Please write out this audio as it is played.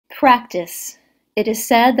Practice. It is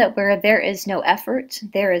said that where there is no effort,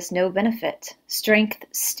 there is no benefit. Strength,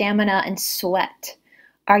 stamina, and sweat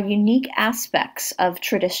are unique aspects of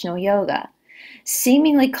traditional yoga,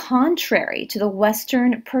 seemingly contrary to the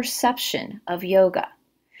Western perception of yoga.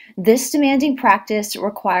 This demanding practice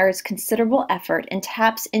requires considerable effort and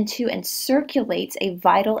taps into and circulates a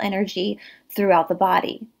vital energy throughout the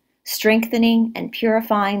body, strengthening and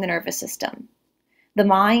purifying the nervous system. The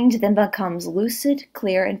mind then becomes lucid,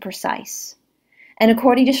 clear, and precise. And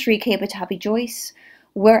according to Sri Pattabhi Jois,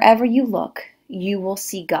 wherever you look, you will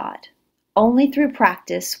see God. Only through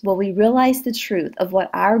practice will we realize the truth of what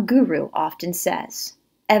our guru often says: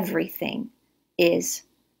 everything is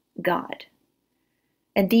God.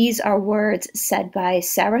 And these are words said by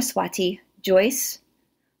Saraswati Jois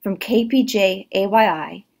from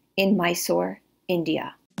KPJAYI in Mysore,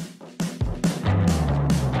 India.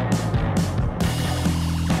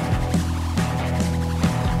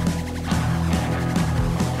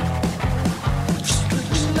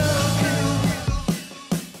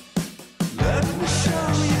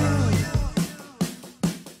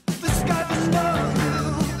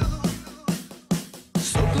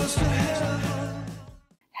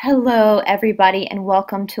 Hello everybody, and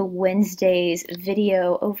welcome to Wednesday's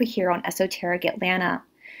video over here on Esoteric Atlanta.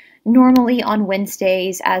 Normally on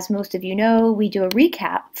Wednesdays, as most of you know, we do a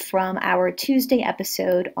recap from our Tuesday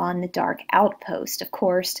episode on the Dark OutPost. Of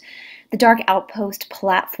course, the Dark OutPost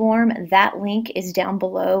platform, that link is down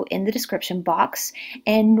below in the description box,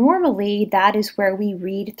 and normally that is where we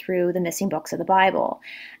read through the missing books of the Bible.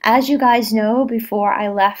 As you guys know, before I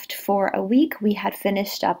left for a week, we had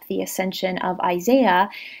finished up the Ascension of Isaiah,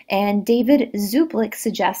 and David Zuplik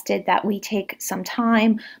suggested that we take some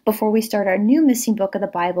time before we start our new missing book of the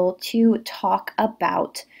Bible to talk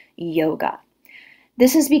about yoga.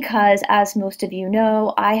 This is because, as most of you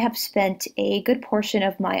know, I have spent a good portion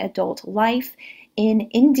of my adult life in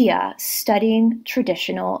India studying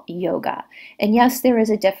traditional yoga. And yes, there is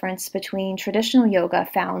a difference between traditional yoga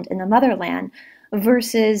found in the motherland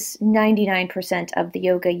versus 99% of the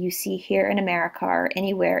yoga you see here in America or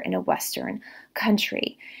anywhere in a Western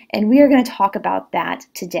country. And we are going to talk about that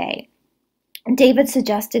today. David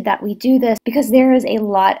suggested that we do this because there is a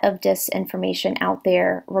lot of disinformation out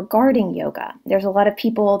there regarding yoga. There's a lot of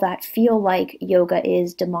people that feel like yoga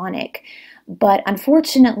is demonic, but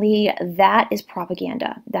unfortunately that is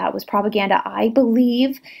propaganda. That was propaganda, I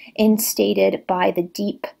believe, instated by the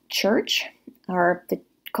Deep Church, or the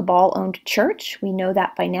Cabal-owned church. We know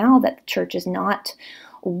that by now, that the church is not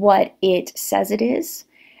what it says it is.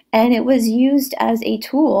 And it was used as a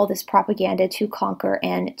tool, this propaganda, to conquer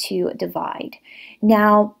and to divide.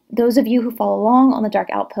 Now, those of you who follow along on the Dark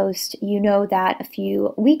Outpost, you know that a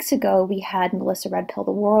few weeks ago we had Melissa Red Pill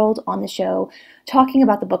the World on the show talking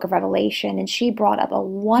about the book of Revelation, and she brought up a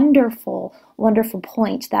wonderful, wonderful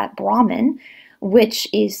point that Brahmin, which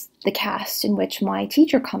is the caste in which my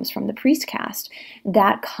teacher comes from, the priest caste,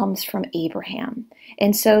 that comes from Abraham.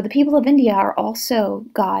 And so the people of India are also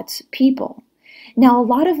God's people. Now, a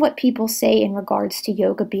lot of what people say in regards to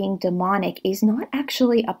yoga being demonic is not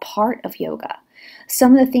actually a part of yoga.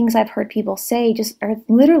 Some of the things I've heard people say just are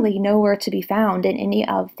literally nowhere to be found in any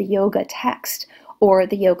of the yoga text or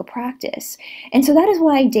the yoga practice. And so that is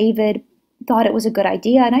why David thought it was a good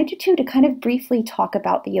idea, and I do too, to kind of briefly talk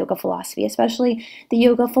about the yoga philosophy, especially the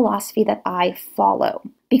yoga philosophy that I follow.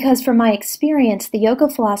 Because from my experience, the yoga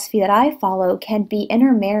philosophy that I follow can be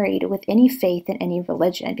intermarried with any faith and any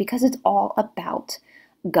religion because it's all about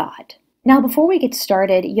God. Now, before we get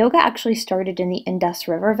started, yoga actually started in the Indus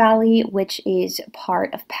River Valley, which is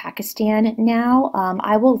part of Pakistan now.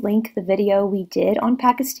 I will link the video we did on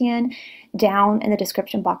Pakistan down in the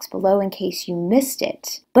description box below in case you missed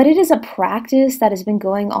it. But it is a practice that has been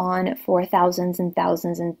going on for thousands and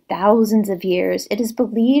thousands and thousands of years. It is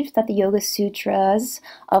believed that the Yoga Sutras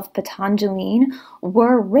of Pattabhi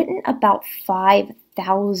were written about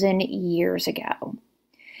 5,000 years ago.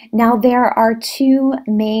 Now, there are two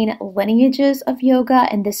main lineages of yoga,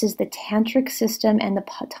 and this is the Tantric system and the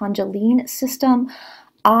Patanjalian system.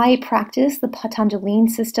 I practice the Patanjalian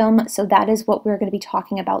system, so that is what we're going to be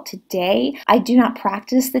talking about today. I do not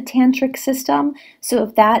practice the Tantric system, so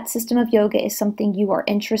if that system of yoga is something you are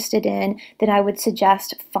interested in, then I would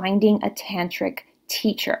suggest finding a Tantric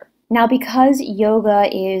teacher. Now, because yoga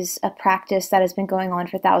is a practice that has been going on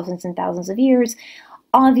for thousands and thousands of years,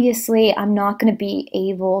 obviously, I'm not going to be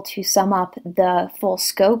able to sum up the full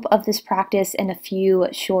scope of this practice in a few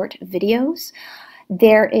short videos.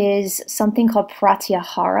 There is something called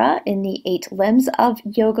pratyahara in the 8 limbs of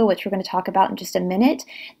yoga, which we're going to talk about in just a minute,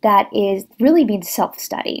 that is really means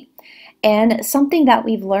self-study. And something that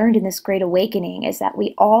we've learned in this Great Awakening is that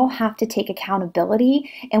we all have to take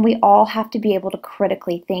accountability and we all have to be able to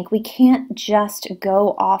critically think. We can't just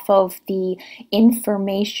go off of the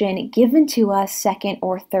information given to us second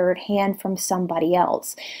or third hand from somebody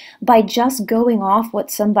else. By just going off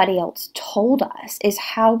what somebody else told us is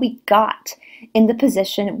how we got in the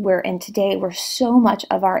position we're in today, where so much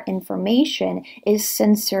of our information is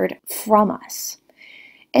censored from us.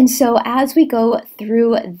 And so as we go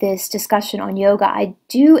through this discussion on yoga, I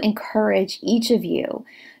do encourage each of you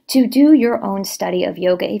to do your own study of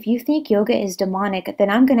yoga. If you think yoga is demonic, then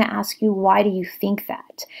I'm going to ask you, why do you think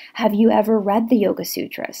that? Have you ever read the Yoga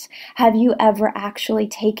Sutras? Have you ever actually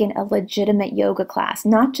taken a legitimate yoga class?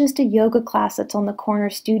 Not just a yoga class that's on the corner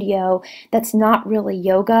studio that's not really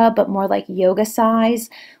yoga, but more like yoga size,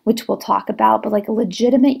 which we'll talk about, but like a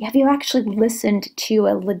legitimate, have you actually listened to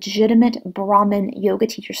a legitimate Brahmin yoga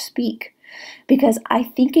teacher speak? Because I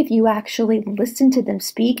think if you actually listened to them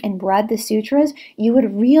speak and read the sutras, you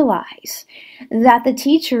would realize that the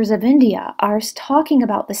teachers of India are talking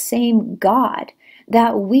about the same God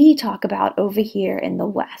that we talk about over here in the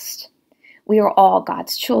West. We are all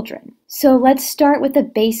God's children. So let's start with the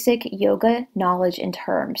basic yoga knowledge and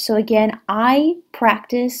terms. So again, I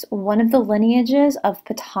practice one of the lineages of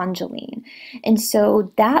Pattabhi. And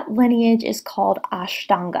so that lineage is called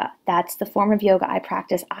Ashtanga. That's the form of yoga I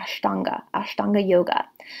practice, Ashtanga, Ashtanga yoga.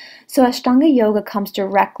 So Ashtanga yoga comes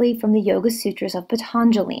directly from the Yoga Sutras of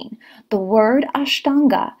Pattabhi. The word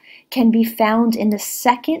Ashtanga can be found in the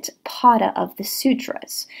second pada of the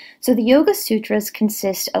sutras. So the Yoga Sutras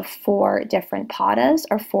consist of 4 different padas,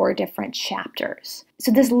 or 4 different chapters.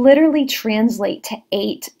 So this literally translates to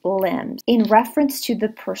 8 limbs in reference to the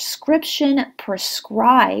prescription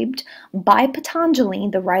prescribed by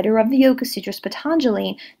Pattabhi, the writer of the Yoga Sutras,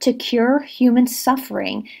 Pattabhi, to cure human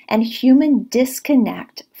suffering and human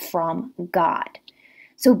disconnect from God.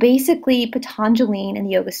 So basically, Pattabhi in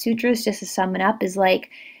the Yoga Sutras, just to sum it up, is like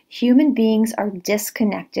human beings are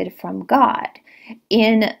disconnected from God.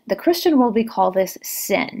 In the Christian world, we call this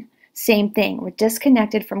sin. Same thing, we're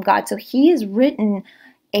disconnected from God. So he has written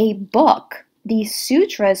a book, these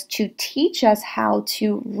sutras, to teach us how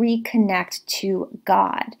to reconnect to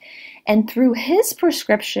God. And through his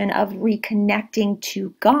prescription of reconnecting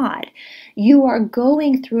to God, you are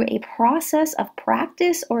going through a process of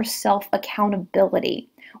practice or self-accountability,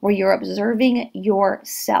 where you're observing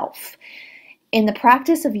yourself. In the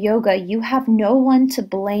practice of yoga, you have no one to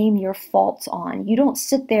blame your faults on. You don't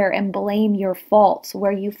sit there and blame your faults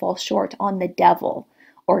where you fall short on the devil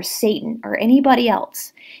or Satan or anybody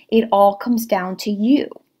else. It all comes down to you.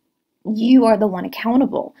 You are the one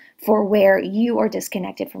accountable for where you are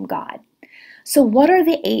disconnected from God. So what are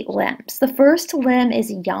the 8 limbs? The first limb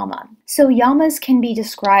is yama. So yamas can be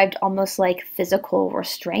described almost like physical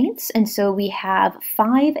restraints. And so we have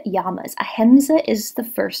 5 yamas. Ahimsa is the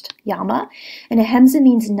first yama. And ahimsa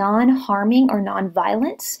means non-harming or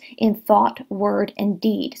non-violence in thought, word, and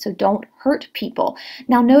deed. So don't hurt people.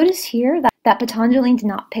 Now notice here that Pattabhi did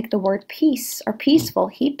not pick the word peace or peaceful.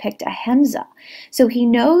 He picked ahimsa. So he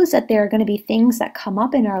knows that there are going to be things that come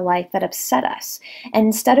up in our life that upset us. And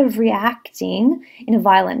instead of reacting in a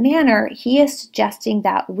violent manner, he is suggesting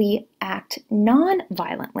that we act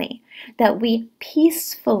non-violently, that we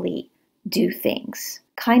peacefully do things.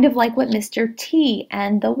 Kind of like what Mr. T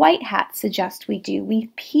and the White Hat suggest we do. We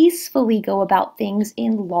peacefully go about things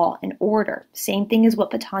in law and order. Same thing as what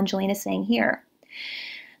Pattabhi is saying here.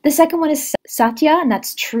 The second one is satya, and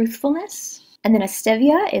that's truthfulness. And then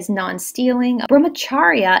astevya is non-stealing.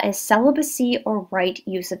 Brahmacharya is celibacy or right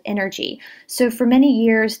use of energy. So for many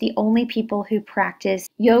years, the only people who practiced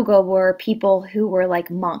yoga were people who were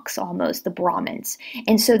like monks almost, the Brahmins.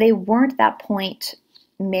 And so they weren't at that point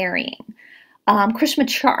marrying.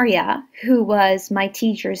 Krishnamacharya, who was my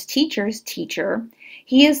teacher's teacher's teacher,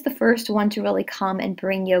 he is the first one to really come and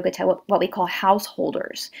bring yoga to what we call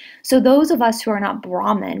householders. So those of us who are not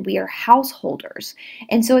Brahmin, we are householders.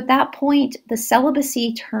 And so at that point, the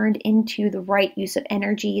celibacy turned into the right use of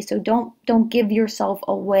energy. So don't give yourself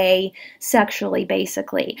away sexually,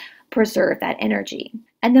 basically. Preserve that energy.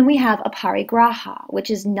 And then we have aparigraha,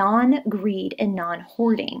 which is non-greed and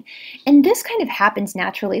non-hoarding. And this kind of happens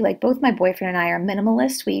naturally. Like both my boyfriend and I are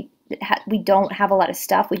minimalists. We don't have a lot of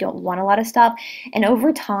stuff. We don't want a lot of stuff. And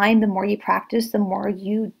over time, the more you practice, the more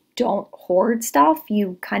you don't hoard stuff.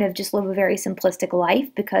 You kind of just live a very simplistic life,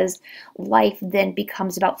 because life then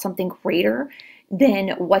becomes about something greater than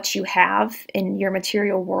what you have in your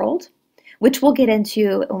material world, which we'll get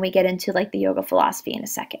into when we get into like the yoga philosophy in a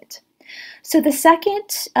second. So the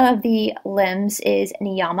second of the limbs is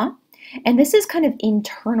niyama. And this is kind of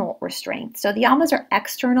internal restraint. So the yamas are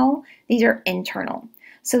external, these are internal.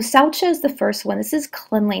 So saucha is the first one. This is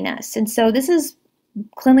cleanliness. And so this is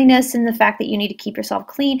cleanliness and the fact that you need to keep yourself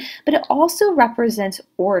clean, but it also represents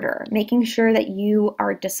order, making sure that you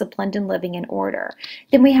are disciplined and living in order.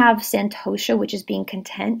 Then we have santosha, which is being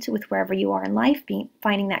content with wherever you are in life,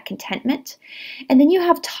 finding that contentment. And then you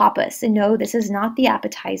have tapas, and no, this is not the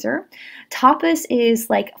appetizer. Tapas is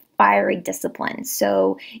like fiery discipline.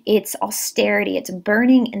 So it's austerity, it's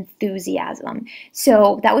burning enthusiasm.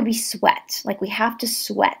 So that would be sweat. Like we have to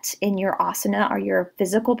sweat in your asana or your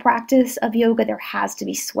physical practice of yoga. There has to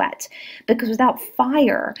be sweat, because without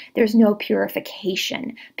fire, there's no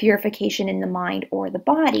purification in the mind or the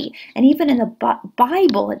body. And even in the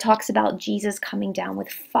Bible, it talks about Jesus coming down with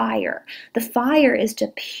fire. The fire is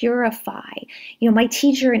to purify. You know, my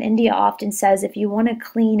teacher in India often says, if you want to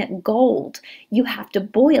clean gold, you have to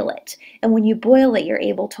boil it. And when you boil it, you're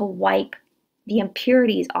able to wipe the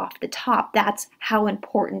impurities off the top. That's how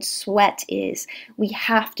important sweat is. We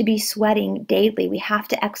have to be sweating daily. We have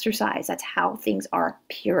to exercise. That's how things are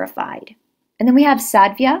purified. And then we have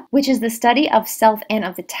sadhya, which is the study of self and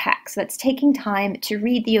of the text. That's taking time to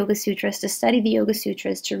read the Yoga Sutras, to study the Yoga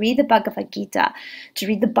Sutras, to read the Bhagavad Gita, to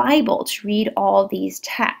read the Bible, to read all these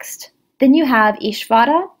texts. Then you have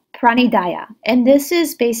Ishvara Pranidaya, and this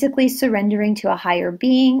is basically surrendering to a higher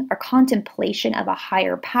being or contemplation of a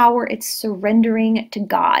higher power. It's surrendering to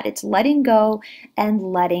God. It's letting go and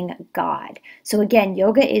letting God. So again,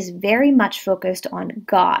 yoga is very much focused on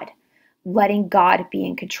God, letting God be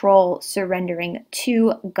in control, surrendering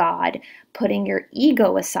to God, putting your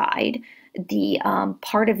ego aside, the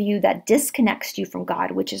part of you that disconnects you from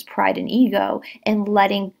God, which is pride and ego, and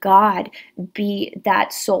letting God be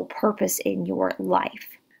that sole purpose in your life.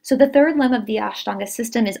 So the third limb of the Ashtanga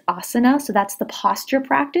system is asana. So that's the posture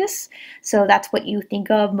practice. So that's what you think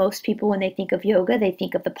of. Most people, when they think of yoga, they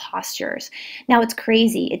think of the postures. Now it's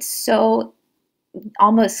crazy. It's so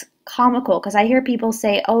almost comical, because I hear people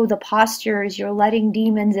say, oh, the postures, you're letting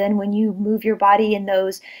demons in when you move your body in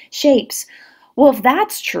those shapes. Well, if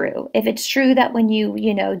that's true, if it's true that when you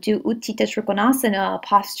do Utthita Trikonasana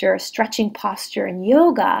posture, stretching posture in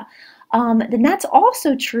yoga, then that's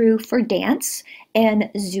also true for dance and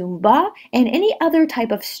Zumba and any other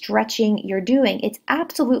type of stretching you're doing. It's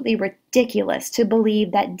absolutely ridiculous to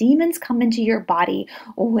believe that demons come into your body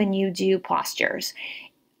when you do postures.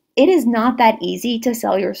 It is not that easy to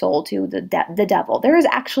sell your soul to the devil. There is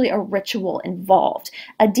actually a ritual involved.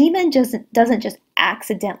 A demon doesn't just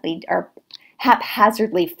accidentally or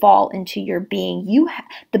haphazardly fall into your being.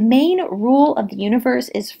 The main rule of the universe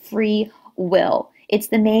is free will. It's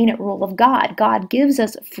the main rule of God. God gives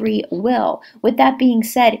us free will. With that being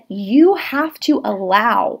said, you have to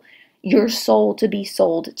allow your soul to be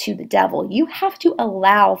sold to the devil. You have to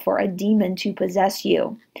allow for a demon to possess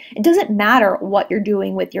you. It doesn't matter what you're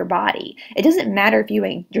doing with your body. It doesn't matter if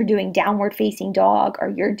you're doing downward facing dog, or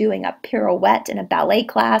you're doing a pirouette in a ballet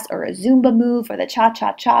class, or a Zumba move, or the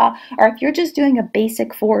cha-cha-cha, or if you're just doing a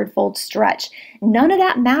basic forward fold stretch. None of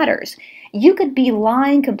that matters. You could be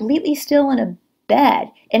lying completely still in a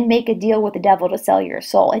bed and make a deal with the devil to sell your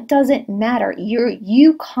soul. It doesn't matter.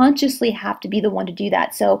 You consciously have to be the one to do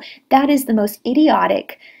that. So that is the most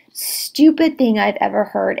idiotic, stupid thing I've ever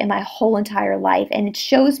heard in my whole entire life. And it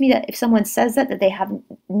shows me that if someone says that they have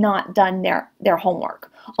not done their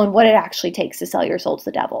homework on what it actually takes to sell your soul to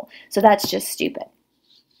the devil. So that's just stupid.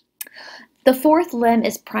 The fourth limb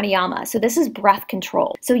is pranayama. So this is breath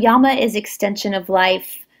control. So yama is extension of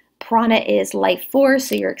life. Prana is life force,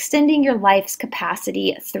 so you're extending your life's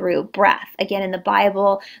capacity through breath. Again, in the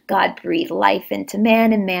Bible, God breathed life into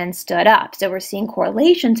man and man stood up. So we're seeing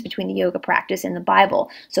correlations between the yoga practice and the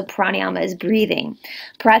Bible. So pranayama is breathing.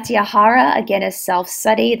 Pratyahara, again, is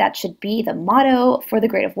self-study. That should be the motto for the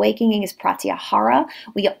Great Awakening, is pratyahara.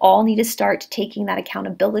 We all need to start taking that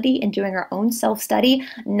accountability and doing our own self-study,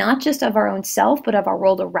 not just of our own self, but of our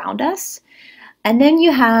world around us. And then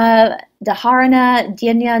you have dharana,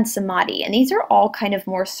 dhyana, and samadhi. And these are all kind of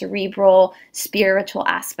more cerebral, spiritual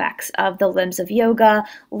aspects of the limbs of yoga,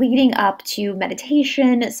 leading up to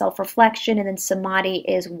meditation, self-reflection, and then samadhi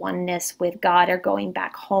is oneness with God, or going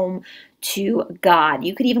back home to God.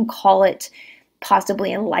 You could even call it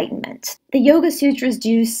possibly enlightenment. The Yoga Sutras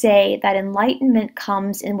do say that enlightenment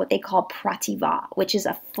comes in what they call prativa, which is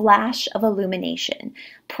a flash of illumination.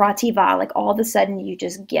 Prativa, like all of a sudden you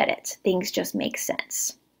just get it. Things just make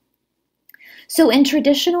sense. So in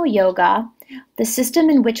traditional yoga, the system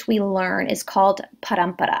in which we learn is called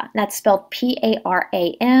parampara. That's spelled P-A-R-A-M-P-A-R-A.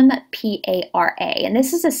 And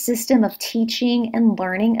this is a system of teaching and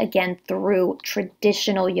learning, again, through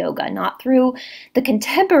traditional yoga, not through the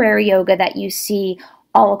contemporary yoga that you see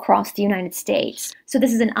all across the United States. So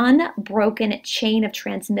this is an unbroken chain of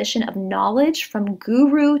transmission of knowledge from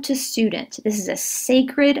guru to student. This is a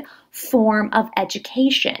sacred form of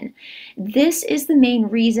education. This is the main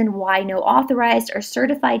reason why no authorized or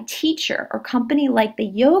certified teacher or company like the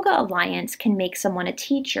Yoga Alliance can make someone a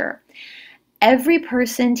teacher. Every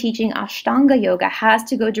person teaching Ashtanga yoga has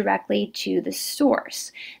to go directly to the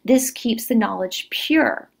source. This keeps the knowledge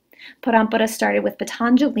pure. Parampara started with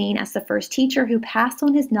Patanjali as the first teacher who passed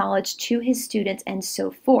on his knowledge to his students and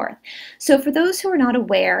so forth. So for those who are not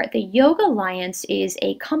aware, the Yoga Alliance is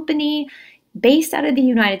a company based out of the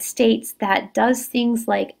United States that does things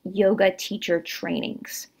like yoga teacher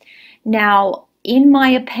trainings. Now, in my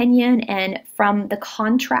opinion, and from the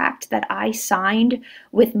contract that I signed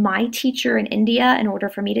with my teacher in India in order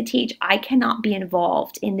for me to teach, I cannot be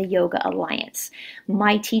involved in the Yoga Alliance.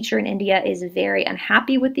 My teacher in India is very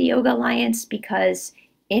unhappy with the Yoga Alliance because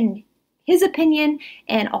in his opinion,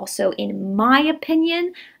 and also in my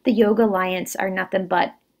opinion, the Yoga Alliance are nothing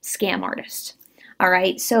but scam artists. All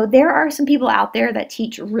right, so there are some people out there that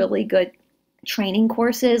teach really good training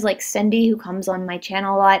courses, like Cindy, who comes on my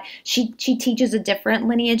channel a lot. She teaches a different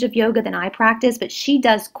lineage of yoga than I practice, but she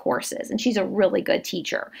does courses and she's a really good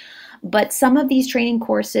teacher. But some of these training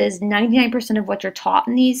courses, 99% of what you're taught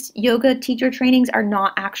in these yoga teacher trainings are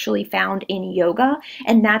not actually found in yoga.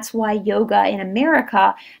 And that's why yoga in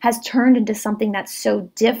America has turned into something that's so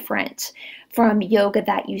different from yoga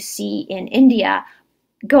that you see in India.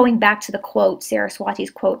 Going back to the quote,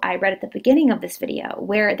 Saraswati's quote I read at the beginning of this video,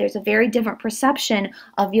 where there's a very different perception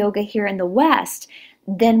of yoga here in the West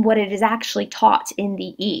than what it is actually taught in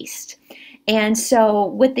the East. And so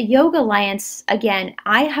with the Yoga Alliance, again,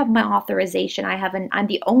 I have my authorization. I'm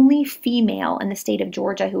the only female in the state of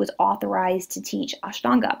Georgia who is authorized to teach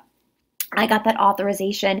Ashtanga. I got that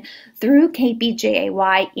authorization through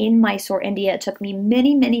KPJAY in Mysore, India. It took me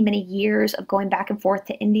many, many, many years of going back and forth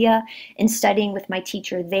to India and studying with my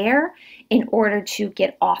teacher there in order to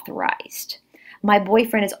get authorized. My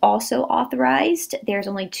boyfriend is also authorized. There's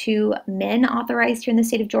only 2 men authorized here in the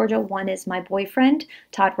state of Georgia. One is my boyfriend,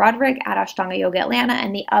 Todd Roderick, at Ashtanga Yoga Atlanta,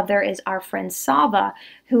 and the other is our friend Sava,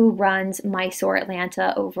 who runs Mysore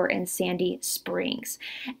Atlanta over in Sandy Springs.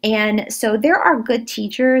 And so there are good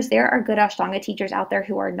teachers, there are good Ashtanga teachers out there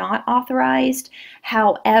who are not authorized.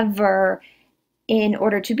 However, in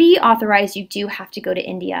order to be authorized, you do have to go to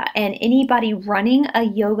India. And anybody running a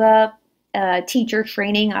yoga teacher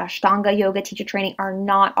training, Ashtanga yoga teacher training, are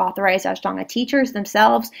not authorized Ashtanga teachers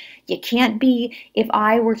themselves. You can't be. If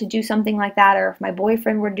I were to do something like that, or if my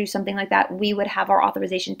boyfriend were to do something like that, we would have our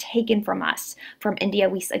authorization taken from us from India.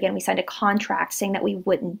 We signed a contract saying that we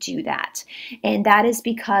wouldn't do that. And that is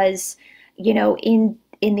because, you know, in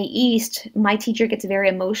the East, my teacher gets very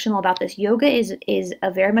emotional about this. Yoga is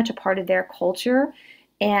very much a part of their culture.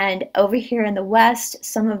 And over here in the West,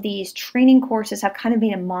 some of these training courses have kind of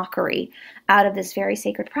made a mockery out of this very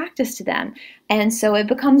sacred practice to them. And so it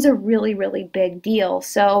becomes a really, really big deal.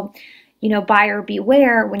 So, you know, buyer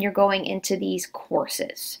beware when you're going into these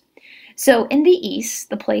courses. So in the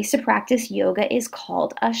East, the place to practice yoga is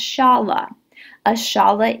called a shala. A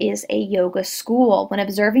shala is a yoga school. When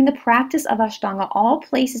observing the practice of Ashtanga, all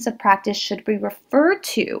places of practice should be referred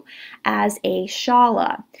to as a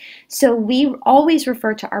shala. So we always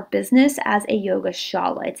refer to our business as a yoga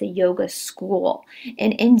shala. It's a yoga school.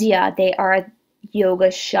 In India, they are yoga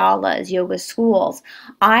shalas, yoga schools.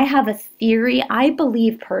 I have a theory. I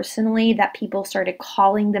believe personally that people started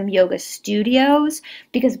calling them yoga studios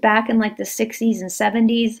because back in like the 60s and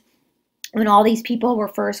 70s, when all these people were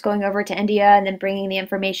first going over to India and then bringing the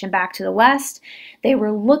information back to the West, they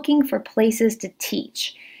were looking for places to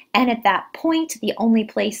teach. And at that point, the only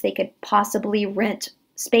place they could possibly rent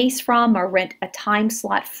space from or rent a time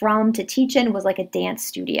slot from to teach in was like a dance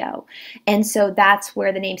studio. And so that's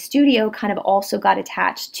where the name studio kind of also got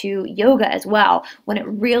attached to yoga as well, when it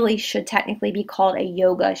really should technically be called a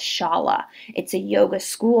yoga shala. It's a yoga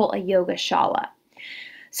school, a yoga shala.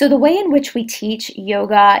 So the way in which we teach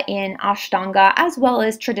yoga in Ashtanga, as well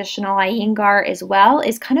as traditional Iyengar as well,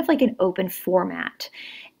 is kind of like an open format.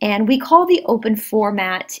 And we call the open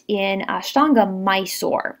format in Ashtanga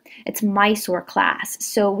Mysore. It's Mysore class.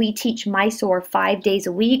 So we teach Mysore 5 days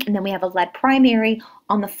a week, and then we have a lead primary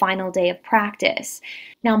on the final day of practice.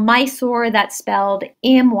 Now, Mysore, that's spelled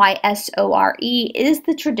Mysore, is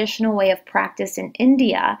the traditional way of practice in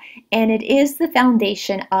India, and it is the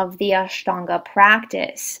foundation of the Ashtanga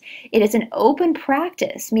practice. It is an open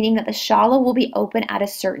practice, meaning that the shala will be open at a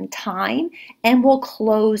certain time and will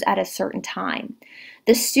close at a certain time.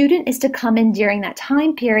 The student is to come in during that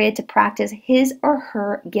time period to practice his or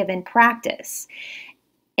her given practice.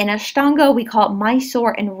 In Ashtanga, we call it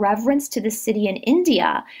Mysore in reverence to the city in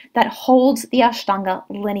India that holds the Ashtanga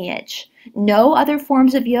lineage. No other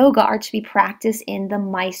forms of yoga are to be practiced in the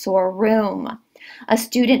Mysore room. A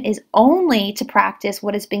student is only to practice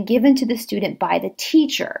what has been given to the student by the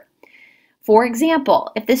teacher. For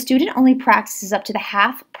example, if the student only practices up to the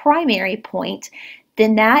half primary point,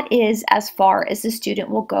 then that is as far as the student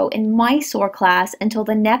will go in Mysore class until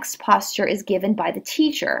the next posture is given by the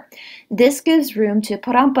teacher. This gives room to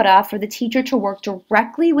parampara for the teacher to work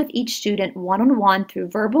directly with each student one-on-one through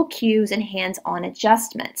verbal cues and hands-on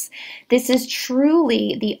adjustments. This is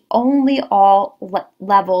truly the only all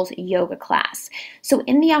levels yoga class. So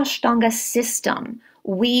in the Ashtanga system,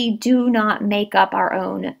 we do not make up our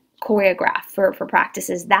own choreograph for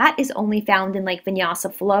practices. That is only found in like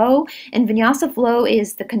Vinyasa Flow, and Vinyasa Flow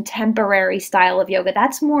is the contemporary style of yoga.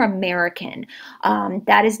 That's more American.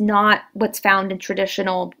 That is not what's found in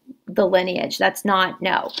traditional, the lineage. That's not,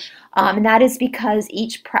 no. And that is because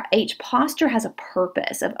each posture has a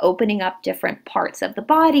purpose of opening up different parts of the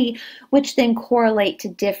body, which then correlate to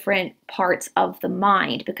different parts of the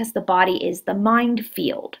mind, because the body is the mind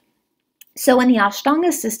field. So in the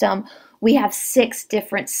Ashtanga system, we have 6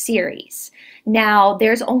 different series. Now,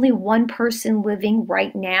 there's only one person living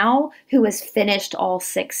right now who has finished all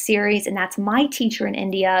 6 series, and that's my teacher in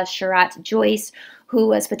India, Jois, who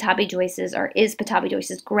was Pattabhi Jois's, or is Pattabhi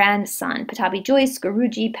Jois's grandson. Pattabhi Jois,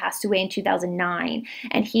 Guruji, passed away in 2009,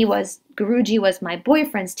 and Guruji was my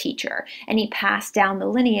boyfriend's teacher, and he passed down the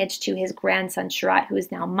lineage to his grandson, Sharat, who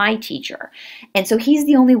is now my teacher. And so he's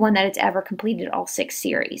the only one that has ever completed all 6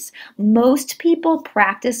 series. Most people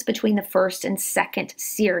practice between the first and second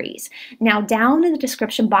series. Now, down in the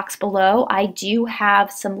description box below, I do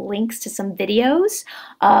have some links to some videos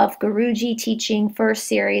of Guruji teaching first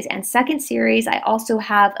series and second series. I also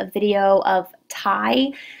have a video of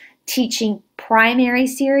Thai teaching primary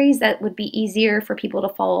series that would be easier for people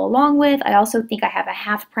to follow along with. I also think I have a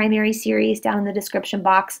half primary series down in the description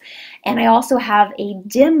box. And I also have a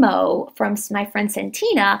demo from my friend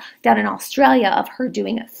Santina down in Australia of her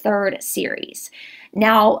doing a 3rd series.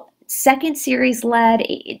 Now, second series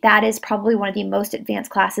lead, that is probably one of the most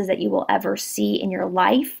advanced classes that you will ever see in your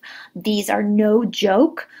life. These are no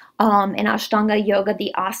joke. In Ashtanga yoga,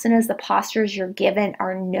 the asanas, the postures you're given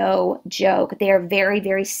are no joke. They are very,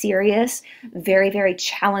 very serious, very, very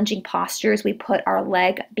challenging postures. We put our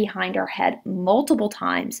leg behind our head multiple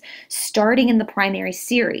times, starting in the primary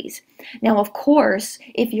series. Now, of course,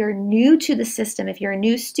 if you're new to the system, if you're a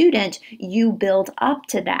new student, you build up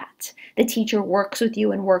to that. The teacher works with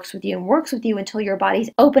you and works with you and works with you until your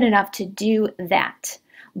body's open enough to do that.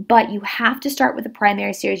 But you have to start with the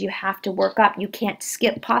primary series. You have to work up. You can't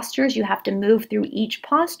skip postures. You have to move through each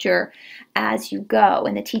posture as you go.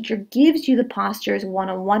 And the teacher gives you the postures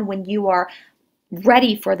one-on-one when you are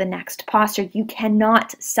ready for the next posture. You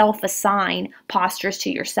cannot self-assign postures to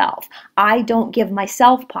yourself. I don't give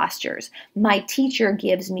myself postures. My teacher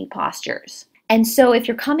gives me postures. And so if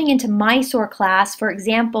you're coming into Mysore class, for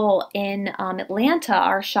example, in Atlanta,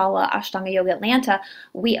 our Shala Ashtanga Yoga Atlanta,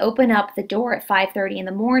 we open up the door at 5:30 in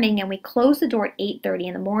the morning and we close the door at 8:30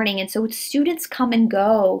 in the morning. And so students come and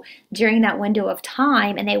go during that window of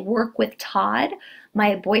time, and they work with Todd,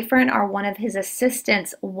 my boyfriend, or one of his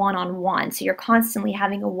assistants one-on-one. So you're constantly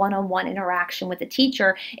having a one-on-one interaction with the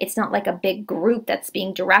teacher. It's not like a big group that's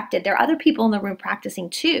being directed. There are other people in the room practicing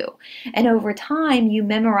too. And over time, you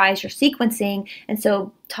memorize your sequencing, and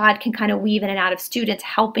so Todd can kind of weave in and out of students,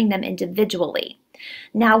 helping them individually.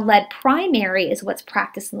 Now, lead primary is what's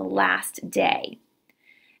practiced on the last day.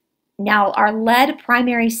 Now, our lead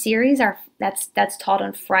primary series, that's taught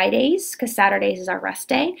on Fridays, because Saturdays is our rest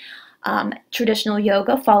day. Traditional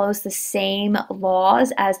yoga follows the same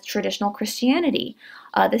laws as traditional Christianity.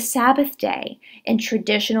 The Sabbath day in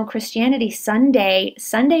traditional Christianity, Sunday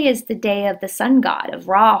is the day of the sun god, of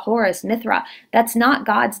Ra, Horus, Mithra. That's not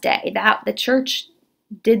God's day. The church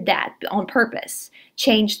did that on purpose,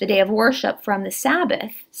 changed the day of worship from the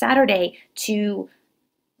Sabbath, Saturday, to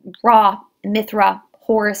Ra, Mithra,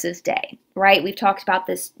 Horus's day, right? We've talked about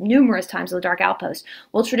this numerous times with the Dark OutPost.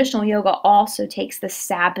 Well, traditional yoga also takes the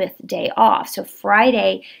Sabbath day off. So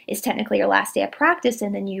Friday is technically your last day of practice,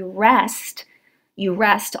 and then you rest You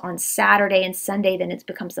rest on Saturday and Sunday, then it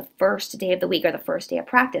becomes the first day of the week or the first day of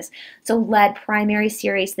practice. So lead primary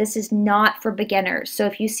series, this is not for beginners. So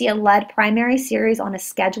if you see a lead primary series on a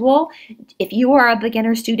schedule, if you are a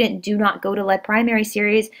beginner student, do not go to lead primary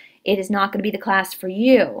series. It is not going to be the class for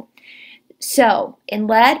you. So in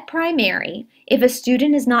lead primary, if a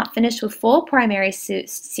student is not finished with full primary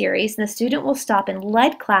series, then the student will stop in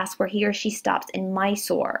lead class where he or she stops in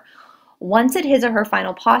Mysore. Once at his or her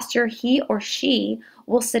final posture, he or she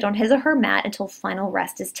will sit on his or her mat until final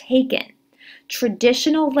rest is taken.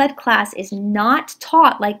 Traditional lead class is not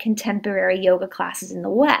taught like contemporary yoga classes in the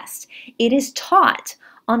West. It is taught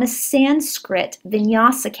on a Sanskrit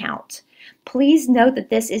vinyasa count. Please note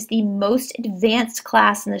that this is the most advanced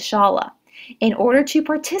class in the Shala. In order to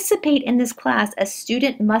participate in this class, a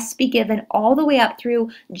student must be given all the way up through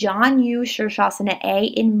Janu Shirshasana A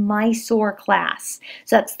in Mysore class.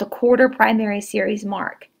 So that's the quarter primary series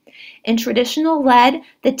mark. In traditional lead,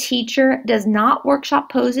 the teacher does not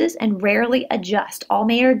workshop poses and rarely adjust. All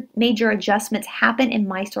major adjustments happen in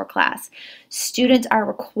Mysore class. Students are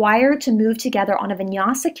required to move together on a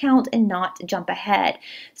vinyasa count and not jump ahead.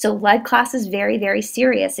 So lead class is very, very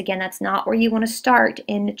serious. Again, that's not where you want to start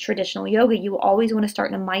in traditional yoga. You always want to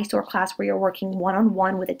start in a Mysore class where you're working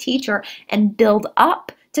one-on-one with a teacher and build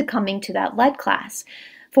up to coming to that lead class.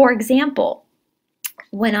 For example,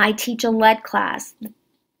 when I teach a lead class,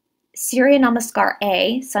 Surya Namaskar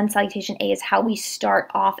A, Sun Salutation A, is how we start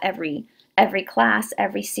off every class.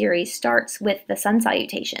 Every series starts with the sun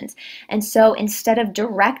salutations. And so instead of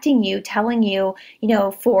directing you, telling you,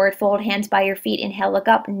 forward fold, hands by your feet, inhale, look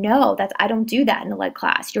up, no, I don't do that in the lead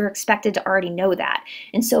class. You're expected to already know that.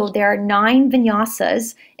 And so there are 9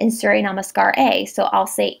 vinyasas in Surya Namaskar A. So I'll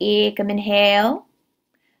say ekam inhale,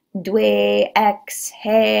 dve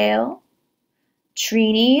exhale,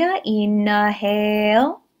 triniya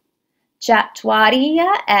inhale,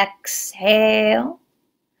 Chatwariya exhale,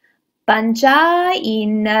 Pancha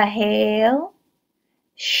inhale,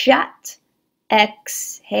 Shat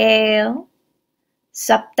exhale,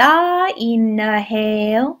 Sapta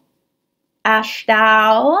inhale,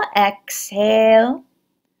 Ashtau exhale,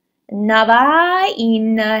 Nava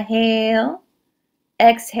inhale,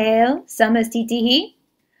 exhale, Samastitihi.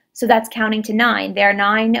 So that's counting to 9. There are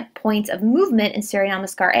 9 points of movement in Surya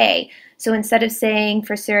Namaskar A. So instead of saying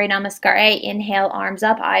for Surya Namaskar A, inhale, arms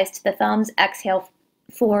up, eyes to the thumbs, exhale,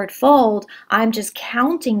 forward fold, I'm just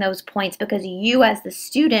counting those points because you as the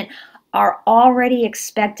student are already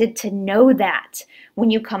expected to know that when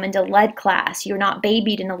you come into lead class. You're not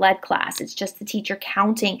babied in a lead class. It's just the teacher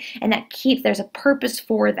counting, and there's a purpose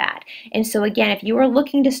for that. And so again, if you are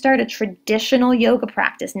looking to start a traditional yoga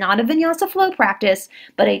practice, not a vinyasa flow practice,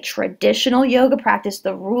 but a traditional yoga practice,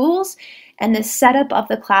 the rules and the setup of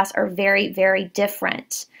the class are very, very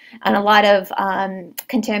different. And a lot of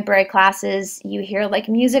contemporary classes, you hear like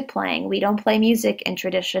music playing. We don't play music in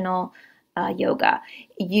traditional yoga.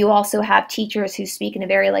 You also have teachers who speak in a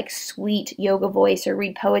very sweet yoga voice or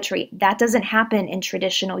read poetry. That doesn't happen in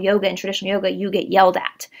traditional yoga. In traditional yoga, you get yelled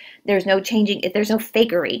at. There's no changing, there's no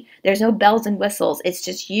fakery. There's no bells and whistles. It's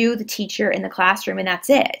just you, the teacher, in the classroom, and that's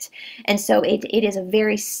it. And so it is a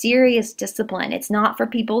very serious discipline. It's not for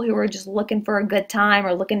people who are just looking for a good time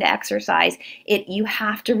or looking to exercise. You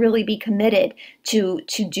have to really be committed to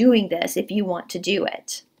doing this if you want to do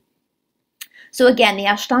it. So again, the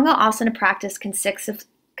Ashtanga asana practice consists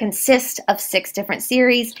of 6 different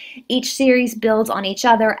series. Each series builds on each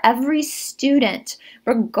other. Every student,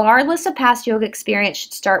 regardless of past yoga experience,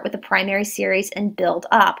 should start with the primary series and build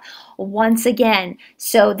up. Once again,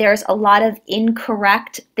 so there's a lot of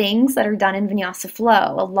incorrect things that are done in Vinyasa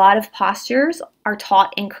flow. A lot of postures are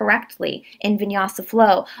taught incorrectly in Vinyasa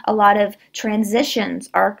flow. A lot of transitions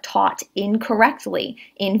are taught incorrectly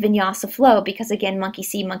in Vinyasa flow because, again, monkey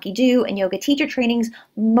see, monkey do, and yoga teacher trainings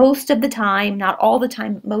most of the time, not all the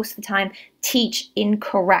time, most of the time, teach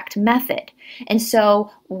incorrect method. And so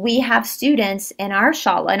we have students in our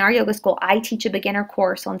shala, in our yoga school. I teach a beginner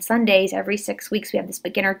course on Sundays. Every 6 weeks we have this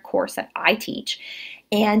beginner course that I teach.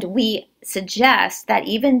 And we suggest that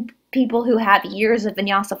even people who have years of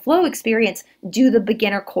vinyasa flow experience do the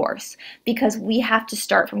beginner course because we have to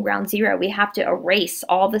start from ground zero. We have to erase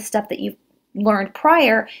all the stuff that you've learned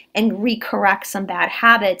prior and recorrect some bad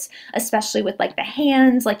habits, especially with the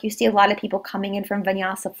hands. You see a lot of people coming in from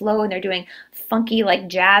vinyasa flow and they're doing funky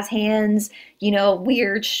jazz hands,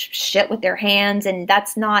 weird shit with their hands, and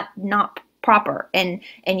that's not proper. In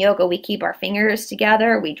yoga, we keep our fingers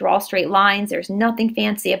together, we draw straight lines. There's nothing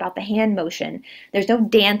fancy about the hand motion. There's no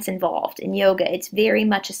dance involved in yoga. It's very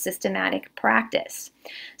much a systematic practice.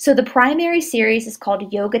 So the primary series is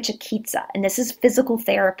called Yoga Chikitsa, and this is physical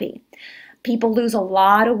therapy. People lose a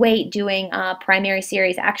lot of weight doing primary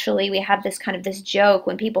series. Actually, we have this joke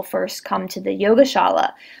when people first come to the yoga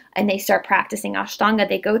shala and they start practicing Ashtanga.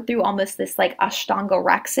 They go through almost this like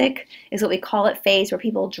Ashtangorexic is what we call it phase, where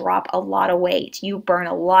people drop a lot of weight. You burn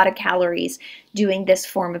a lot of calories doing this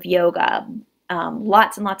form of yoga.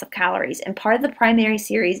 Lots and lots of calories. And part of the primary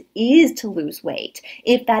series is to lose weight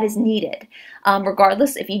if that is needed.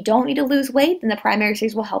 Regardless, if you don't need to lose weight, then the primary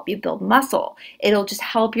series will help you build muscle. It'll just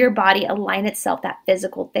help your body align itself, that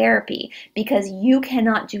physical therapy, because you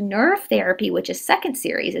cannot do nerve therapy, which is second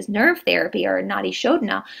series, is nerve therapy or Nadi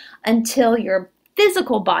Shodhana, until your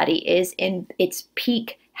physical body is in its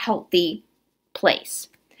peak healthy place.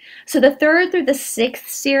 So the third through the sixth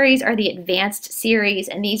series are the advanced series,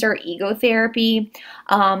 and these are ego therapy.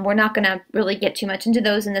 We're not going to really get too much into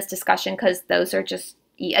those in this discussion because those are just,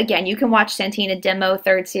 again, you can watch Santina Demo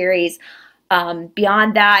third series.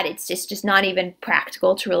 Beyond that, it's just not even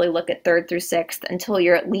practical to really look at third through sixth until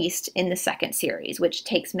you're at least in the second series, which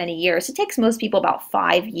takes many years. It takes most people about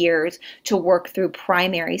 5 years to work through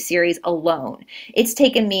primary series alone. It's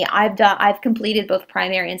taken me, I've completed both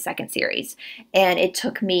primary and second series, and it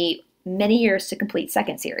took me many years to complete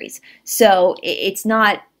second series. So it's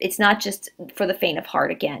not just for the faint of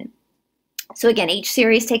heart again. So again, each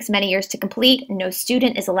series takes many years to complete. No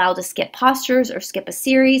student is allowed to skip postures or skip a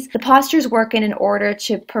series. The postures work in order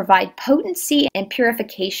to provide potency and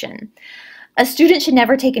purification. A student should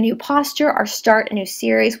never take a new posture or start a new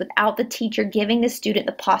series without the teacher giving the student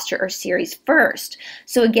the posture or series first.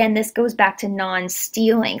 So again, this goes back to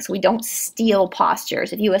non-stealing. So we don't steal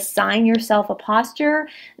postures. If you assign yourself a posture,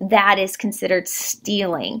 that is considered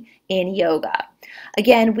stealing in yoga.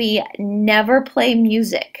 Again, we never play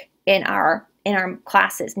music in our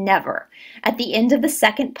classes, never. At the end of the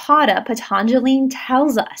second pada, Patanjali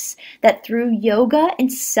tells us that through yoga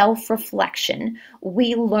and self-reflection,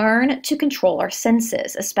 we learn to control our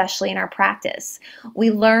senses, especially in our practice.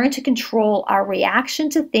 We learn to control our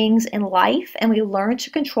reaction to things in life, and we learn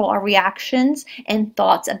to control our reactions and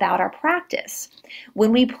thoughts about our practice.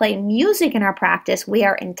 When we play music in our practice, we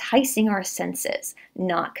are enticing our senses,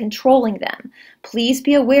 not controlling them. Please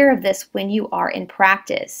be aware of this when you are in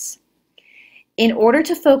practice. In order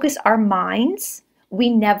to focus our minds, we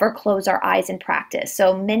never close our eyes in practice.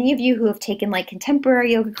 So many of you who have taken like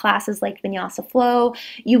contemporary yoga classes like Vinyasa Flow,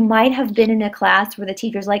 you might have been in a class where the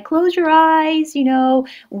teacher's like, close your eyes, you know.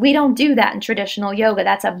 We don't do that in traditional yoga.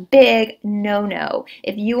 That's a big no-no.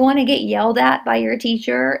 If you want to get yelled at by your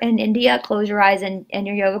teacher in India, close your eyes in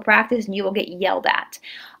your yoga practice and you will get yelled at.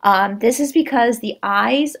 This is because the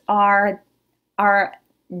eyes are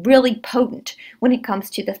really potent when it comes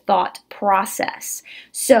to the thought process.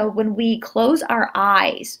 So when we close our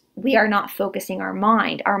eyes, we are not focusing our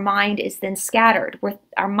mind. Our mind is then scattered.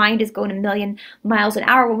 Our mind is going a million miles an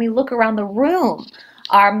hour. When we look around the room,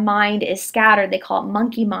 our mind is scattered. They call it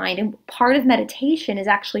monkey mind. And part of meditation is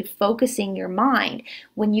actually focusing your mind.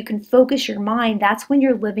 When you can focus your mind, that's when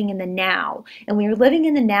you're living in the now. And when you're living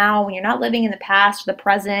in the now, when you're not living in the past or the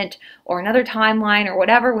present or another timeline or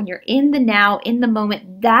whatever, when you're in the now, in the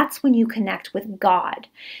moment, that's when you connect with God.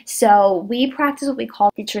 So we practice what we call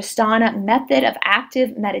the Tristana method of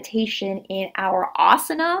active meditation in our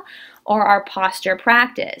asana or our posture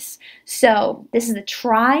practice. So this is the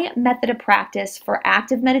Tri method of practice for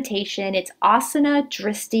active meditation. It's asana,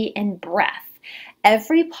 dristi, and breath.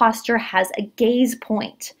 Every posture has a gaze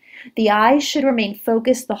point. The eyes should remain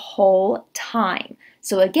focused the whole time.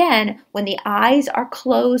 So again, when the eyes are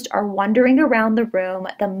closed or wandering around the room,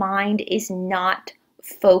 the mind is not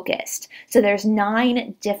focused. So there's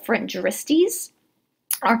 9 different dristis,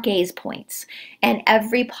 our gaze points, and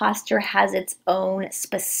every posture has its own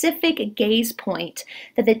specific gaze point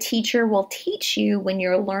that the teacher will teach you when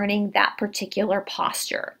you're learning that particular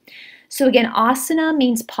posture. So again, asana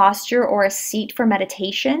means posture or a seat for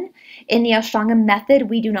meditation. In the Ashtanga method,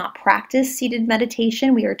 we do not practice seated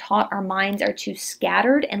meditation. We are taught our minds are too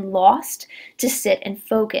scattered and lost to sit and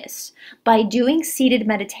focus. By doing seated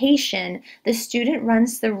meditation, the student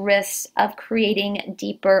runs the risk of creating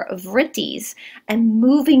deeper vrittis and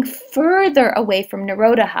moving further away from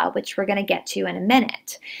nirodha, which we're going to get to in a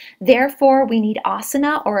minute. Therefore, we need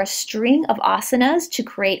asana or a string of asanas to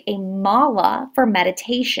create a mala for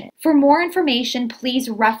meditation. For more information, please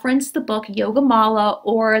reference the book Yoga Mala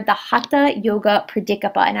or the Hatha Yoga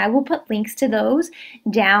Pradikapa, and I will put links to those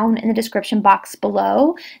down in the description box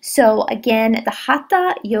below. So again, the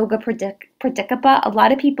Hatha Yoga Pradikapa, a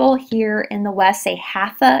lot of people here in the West say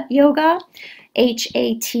Hatha Yoga,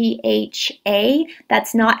 Hatha.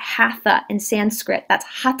 That's not Hatha in Sanskrit, that's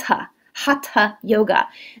Hatha. Hatha yoga.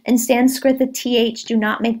 In Sanskrit, the th do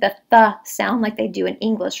not make the th sound like they do in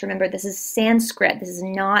English. Remember, this is Sanskrit. This is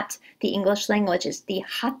not the English language. It's the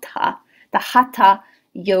hatha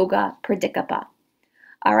yoga pradikapa.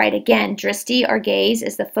 All right, again, dristi or gaze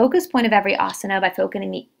is the focus point of every asana. By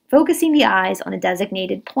focusing the eyes on a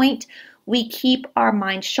designated point, we keep our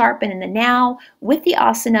mind sharp and in the now with the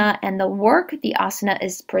asana and the work the asana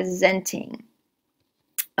is presenting.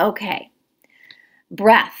 Okay,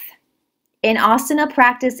 breath. In asana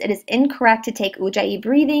practice, it is incorrect to take ujjayi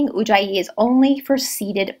breathing. Ujjayi is only for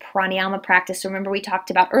seated pranayama practice. So remember we talked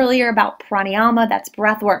about earlier about pranayama, that's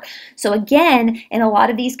breath work. So again, in a lot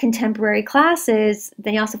of these contemporary classes,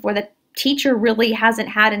 vinyasa where the teacher really hasn't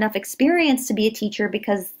had enough experience to be a teacher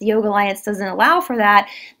because the Yoga Alliance doesn't allow for that,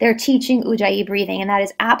 they're teaching ujjayi breathing, and that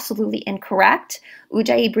is absolutely incorrect.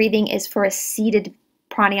 Ujjayi breathing is for a seated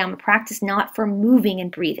pranayama practice, not for moving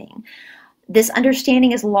and breathing. This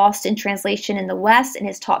understanding is lost in translation in the West and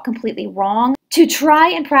is taught completely wrong. To try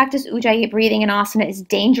and practice ujjayi breathing in asana is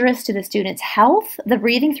dangerous to the student's health. The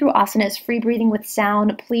breathing through asana is free breathing with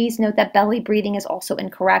sound. Please note that belly breathing is also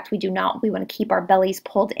incorrect. We want to keep our bellies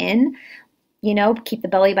pulled in. You know, keep the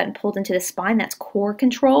belly button pulled into the spine. That's core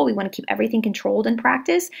control. We want to keep everything controlled in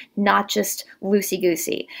practice, not just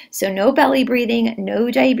loosey-goosey. So no belly breathing, no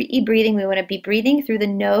ujjayi breathing. We want to be breathing through the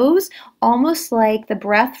nose, almost like the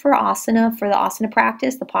breath for the asana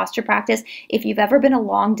practice, the posture practice. If you've ever been a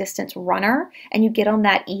long distance runner and you get on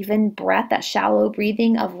that even breath, that shallow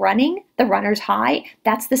breathing of running, the runner's high,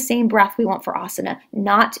 that's the same breath we want for asana,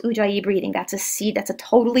 not ujjayi breathing. That's a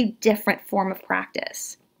totally different form of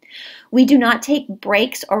practice. We do not take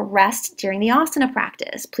breaks or rest during the asana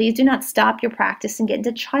practice. Please do not stop your practice and get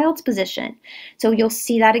into child's position. So you'll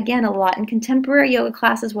see that again a lot in contemporary yoga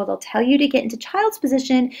classes where they'll tell you to get into child's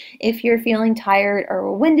position if you're feeling tired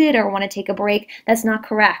or winded or want to take a break. That's not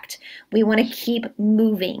correct. We want to keep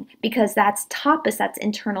moving because that's tapas, that's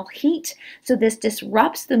internal heat. So this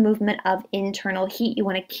disrupts the movement of internal heat. You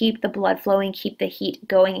want to keep the blood flowing, keep the heat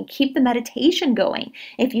going, and keep the meditation going.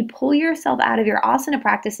 If you pull yourself out of your asana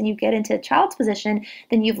practice and you get into child's position,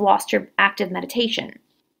 then you've lost your active meditation.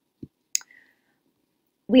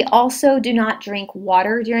 We also do not drink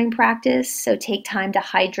water during practice, so take time to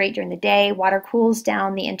hydrate during the day. Water cools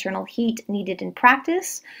down the internal heat needed in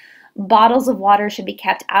practice. Bottles of water should be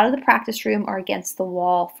kept out of the practice room or against the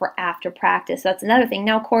wall for after practice. That's another thing.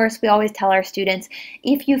 Now, of course, we always tell our students,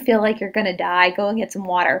 if you feel like you're going to die, go and get some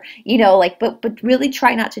water, but really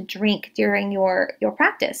try not to drink during your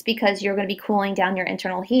practice because you're going to be cooling down your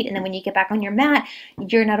internal heat. And then when you get back on your mat,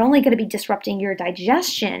 you're not only going to be disrupting your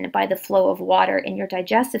digestion by the flow of water in your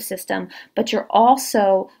digestive system, but you're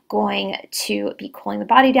also going to be cooling the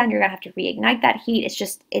body down. You're going to have to reignite that heat.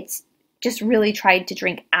 Just really try to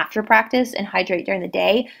drink after practice and hydrate during the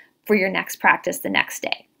day for your next practice the next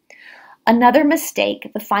day. Another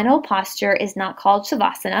mistake, the final posture is not called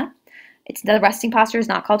Shavasana. The resting posture is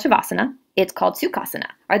not called Shavasana. It's called Sukhasana,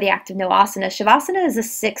 or the active no asana. Shavasana is a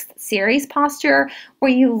 6th series posture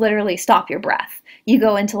where you literally stop your breath. You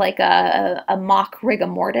go into like a mock rigor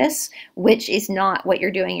mortis, which is not what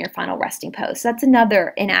you're doing in your final resting pose. That's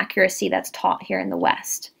another inaccuracy that's taught here in the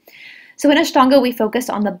West. So in Ashtanga, we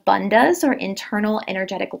focus on the bandhas, or internal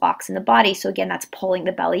energetic locks in the body. So again, that's pulling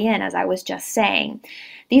the belly in, as I was just saying.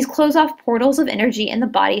 These close off portals of energy in the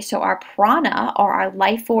body, so our prana, or our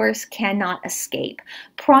life force, cannot escape.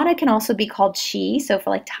 Prana can also be called chi, so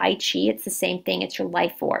for like Tai Chi, it's the same thing, it's your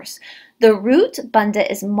life force. The root bandha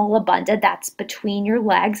is Mula bandha, that's between your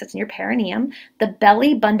legs, that's in your perineum. The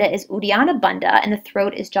belly bandha is Uddiyana bandha, and the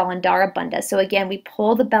throat is Jalandhara bandha. So again, we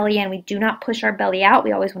pull the belly in, we do not push our belly out,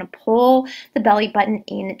 we always want to pull the belly button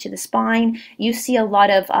into the spine. You see a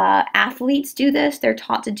lot of athletes do this, they're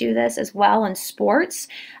taught to do this as well in sports.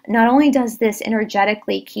 Not only does this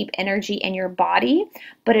energetically keep energy in your body,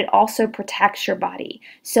 but it also protects your body.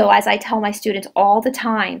 So as I tell my students all the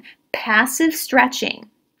time, passive stretching,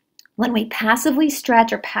 when we passively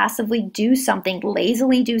stretch or passively do something,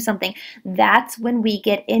 lazily do something, that's when we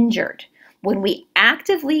get injured. When we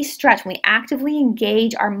actively stretch, when we actively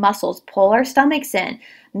engage our muscles, pull our stomachs in,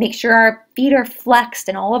 make sure our feet are flexed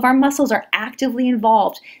and all of our muscles are actively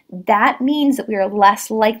involved, that means that we are less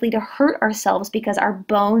likely to hurt ourselves because our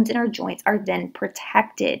bones and our joints are then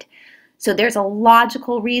protected. So there's a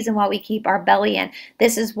logical reason why we keep our belly in.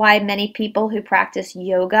 This is why many people who practice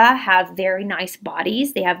yoga have very nice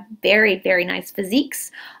bodies. They have very, very nice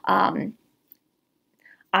physiques. I'm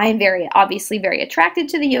obviously very attracted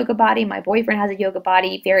to the yoga body. My boyfriend has a yoga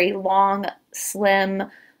body, very long, slim,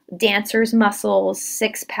 dancer's muscles,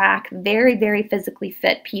 6-pack, very, very physically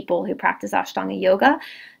fit people who practice Ashtanga yoga.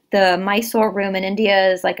 the Mysore room in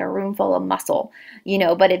India is like a room full of muscle, you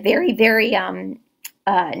know, but it very, very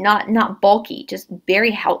not bulky, just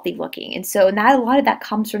very healthy looking. And so a lot of that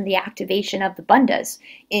comes from the activation of the bandhas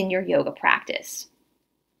in your yoga practice.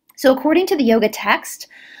 So according to the yoga text,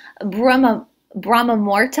 Brahma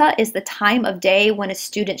Muhurta is the time of day when a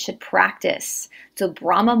student should practice. So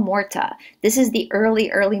Brahma Muhurta, this is the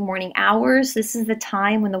early morning hours. This is the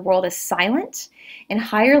time when the world is silent and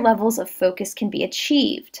higher levels of focus can be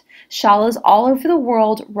achieved. Shalas all over the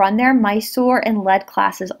world run their Mysore and lead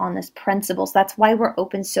classes on this principle. So that's why we're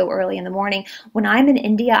open so early in the morning. When I'm in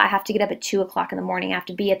India, I have to get up at 2 o'clock in the morning. I have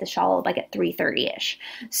to be at the shala like at 3:30ish.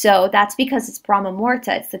 So that's because it's Brahma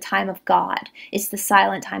Muhurta. It's the time of God. It's the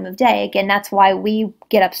silent time of day. Again, that's why we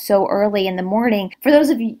get up so early in the morning. For those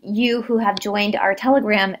of you who have joined our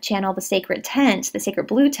Telegram channel, the Sacred Tent, the Sacred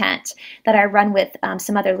Blue Tent, that I run with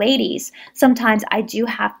some other ladies, sometimes I do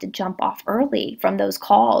have to jump off early from those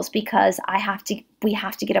calls because we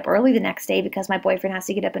have to get up early the next day because my boyfriend has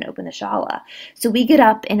to get up and open the shala. So we get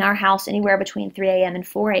up in our house anywhere between 3 a.m. and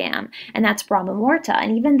 4 a.m. and that's Brahma Muhurta.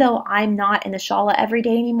 And even though I'm not in the shala every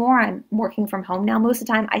day anymore, I'm working from home now most of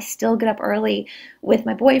the time, I still get up early with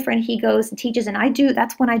my boyfriend. He goes and teaches, and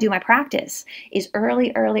that's when I do my practice, is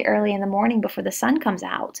early in the morning before the sun comes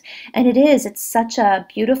out. And it's such a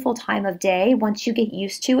beautiful time of day. Once you get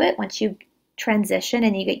used to it, once you transition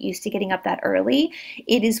and you get used to getting up that early,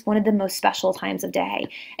 it is one of the most special times of day.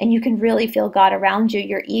 And you can really feel God around you.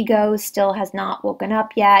 Your ego still has not woken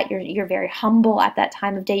up yet. You're very humble at that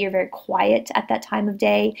time of day. You're very quiet at that time of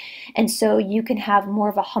day. And so you can have more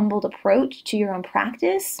of a humbled approach to your own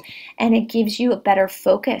practice. And it gives you a better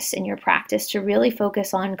focus in your practice to really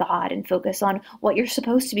focus on God and focus on what you're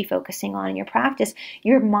supposed to be focusing on in your practice.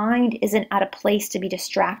 Your mind isn't at a place to be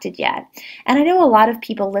distracted yet. And I know a lot of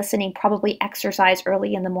people listening probably exercise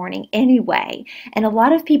early in the morning anyway. And a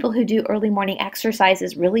lot of people who do early morning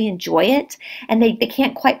exercises really enjoy it. And they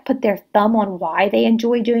can't quite put their thumb on why they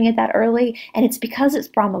enjoy doing it that early. And it's because it's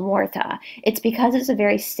Brahma Muhurta. It's because it's a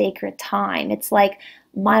very sacred time. It's like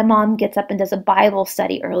my mom gets up and does a Bible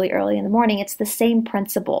study early in the morning. It's the same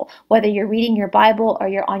principle. Whether you're reading your Bible or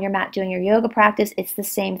you're on your mat doing your yoga practice, it's the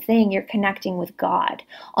same thing. You're connecting with God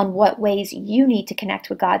on what ways you need to connect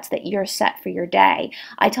with God so that you're set for your day.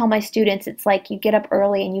 I tell my students it's like you get up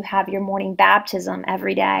early and you have your morning baptism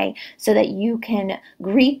every day so that you can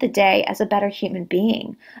greet the day as a better human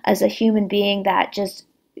being, as a human being that just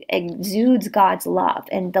exudes God's love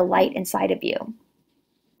and the light inside of you.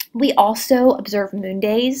 We also observe moon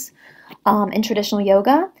days in traditional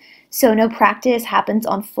yoga. So no practice happens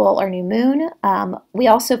on full or new moon. We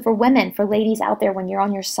also, for women, for ladies out there, when you're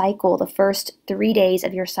on your cycle, the first 3 days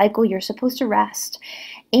of your cycle, you're supposed to rest.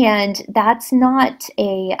 And that's not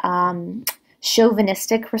a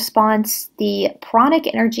chauvinistic response. The pranic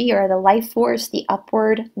energy, or the life force, the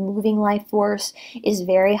upward moving life force, is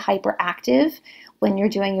very hyperactive when you're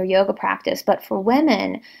doing your yoga practice. But for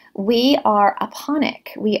women, we are aponic.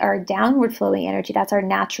 We are downward flowing energy. That's our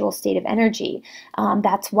natural state of energy.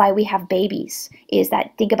 That's why we have babies, is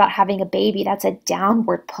that think about having a baby. That's a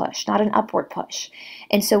downward push, not an upward push.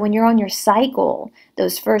 And so when you're on your cycle,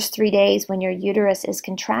 those first 3 days when your uterus is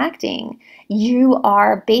contracting, you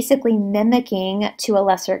are basically mimicking, to a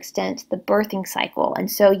lesser extent, the birthing cycle.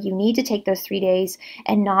 And so you need to take those 3 days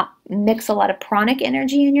and not mix a lot of pranic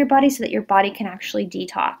energy in your body so that your body can actually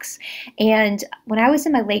detox. And when I was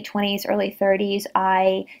in my late 20s, early 30s,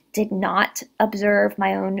 I did not observe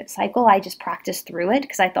my own cycle. I just practiced through it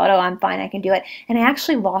because I thought, oh, I'm fine, I can do it. And I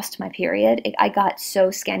actually lost my period. I got so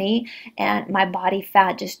skinny and my body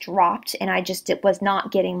fat just dropped, and I just was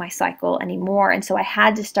not getting my cycle anymore. And so I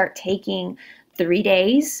had to start taking 3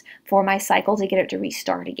 days for my cycle to get it to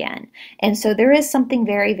restart again. And so there is something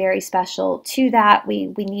very, very special to that. We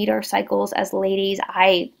need our cycles as ladies.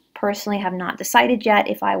 I personally have not decided yet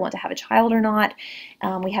if I want to have a child or not.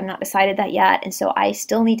 We have not decided that yet. And so I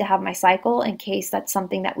still need to have my cycle in case that's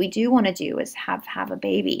something that we do want to do, is have a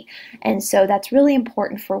baby. And so that's really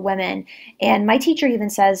important for women. And my teacher even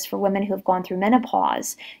says for women who have gone through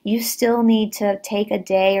menopause, you still need to take a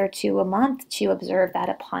day or two a month to observe that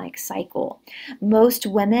aponic cycle. Most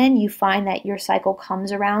women, you find that your cycle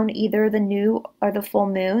comes around either the new or the full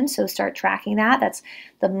moon. So start tracking that. That's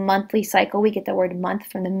the monthly cycle. We get the word month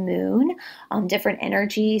from the moon, different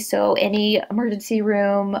energy. So any emergency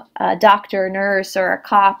room, a doctor, nurse, or a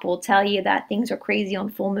cop will tell you that things are crazy on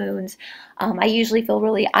full moons. I usually feel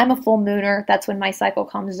I'm a full mooner. That's when my cycle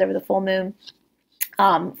comes, over the full moon.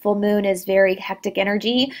 Full moon is very hectic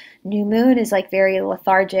energy. New moon is like very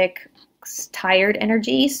lethargic, tired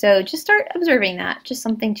energy. So just start observing that, just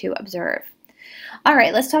something to observe. All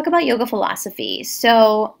right, let's talk about yoga philosophy.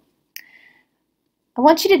 So I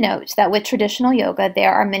want you to note that with traditional yoga,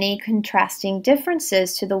 there are many contrasting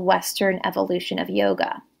differences to the Western evolution of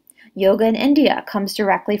yoga. Yoga in India comes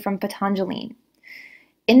directly from Patanjali.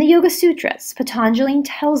 In the Yoga Sutras, Patanjali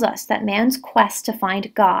tells us that man's quest to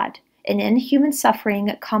find God and in human suffering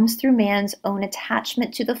comes through man's own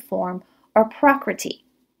attachment to the form or prakriti.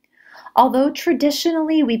 Although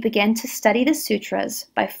traditionally we begin to study the sutras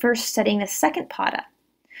by first studying the second pada,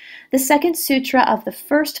 the second sutra of the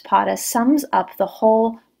first pada sums up the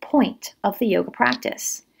whole point of the yoga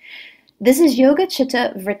practice. This is Yoga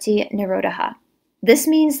Chitta Vritti Nirodha. This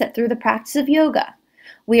means that through the practice of yoga,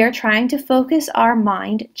 we are trying to focus our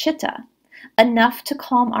mind, chitta, enough to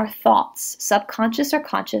calm our thoughts, subconscious or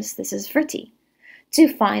conscious, this is vritti, to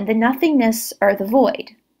find the nothingness or the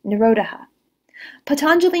void, nirodha.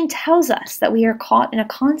 Patanjali tells us that we are caught in a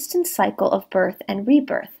constant cycle of birth and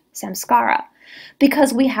rebirth, samskara,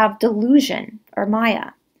 because we have delusion or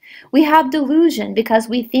maya. We have delusion because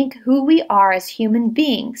we think who we are as human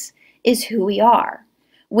beings is who we are,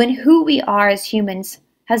 when who we are as humans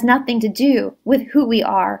has nothing to do with who we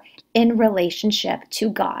are in relationship to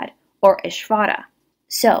God or Ishvara.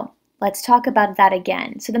 So let's talk about that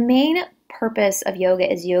again. So the main purpose of yoga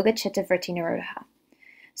is Yoga Chitta Vritti Nirodha.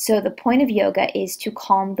 So the point of yoga is to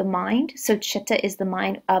calm the mind. So chitta is the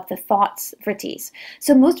mind of the thoughts, vrittis.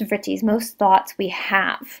 So most thoughts we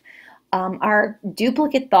have are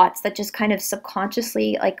duplicate thoughts that just kind of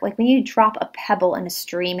subconsciously, like when you drop a pebble in a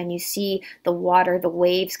stream and you see the water, the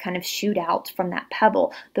waves kind of shoot out from that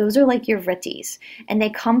pebble. Those are like your vrittis. And they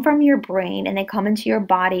come from your brain and they come into your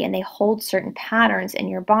body and they hold certain patterns in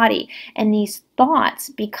your body. And these thoughts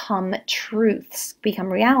become truths,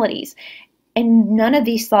 become realities. And none of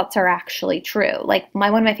these thoughts are actually true. Like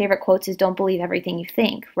one of my favorite quotes is, don't believe everything you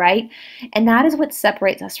think, right? And that is what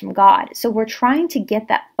separates us from God. So we're trying to get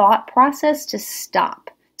that thought process to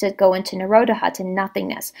stop, to go into nirodha, to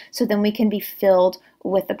nothingness, so then we can be filled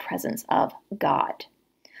with the presence of God.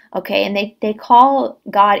 Okay, and they call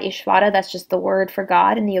God Ishvara, that's just the word for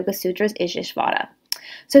God in the Yoga Sutras, is Ishvara.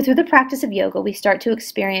 So through the practice of yoga, we start to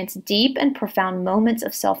experience deep and profound moments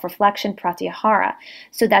of self-reflection, pratyahara.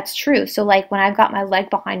 So that's true. So like when I've got my leg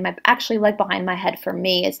behind my head for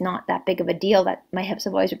me is not that big of a deal. That my hips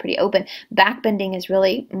have always been pretty open. Backbending is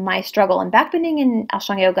really my struggle. And backbending in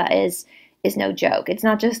Ashtanga yoga is no joke. It's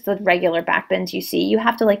not just the regular backbends you see. You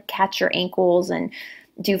have to like catch your ankles and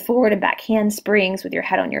do forward and back handsprings with your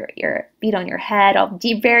head on your feet on your head, all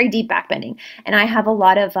deep, very deep backbending. And I have a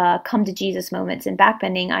lot of come to Jesus moments in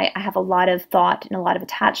backbending. I have a lot of thought and a lot of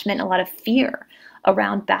attachment, and a lot of fear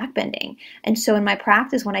around backbending. And so in my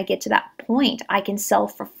practice, when I get to that point, I can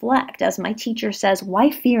self-reflect. As my teacher says,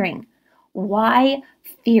 why fearing? Why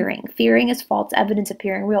fearing? Fearing is false evidence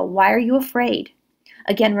appearing real. Why are you afraid?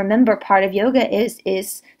 Again, remember, part of yoga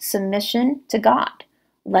is submission to God.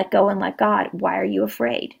 Let go and let God. Why are you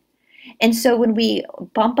afraid? And so when we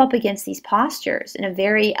bump up against these postures in a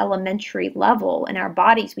very elementary level in our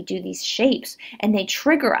bodies, we do these shapes and they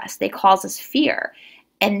trigger us. They cause us fear.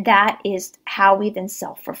 And that is how we then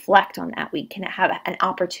self-reflect on that. We can have an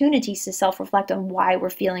opportunity to self-reflect on why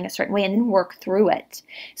we're feeling a certain way and then work through it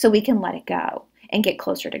so we can let it go and get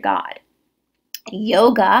closer to God.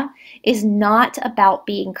 Yoga is not about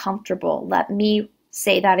being comfortable. Let me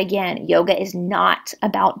say that again. Yoga is not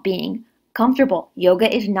about being comfortable.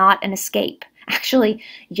 Yoga is not an escape. Actually,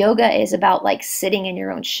 yoga is about like sitting in your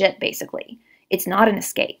own shit, basically. It's not an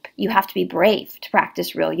escape. You have to be brave to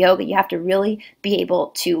practice real yoga. You have to really be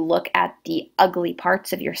able to look at the ugly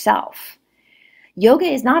parts of yourself. Yoga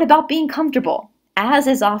is not about being comfortable, as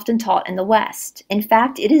is often taught in the West. In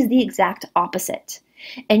fact, it is the exact opposite.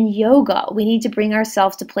 In yoga, we need to bring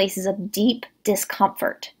ourselves to places of deep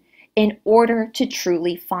discomfort in order to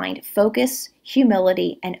truly find focus,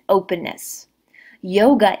 humility, and openness.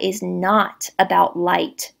 Yoga is not about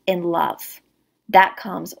light and love. That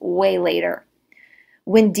comes way later.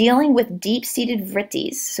 When dealing with deep-seated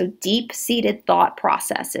vrittis, so deep-seated thought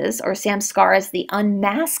processes, or samskaras, the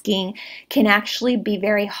unmasking can actually be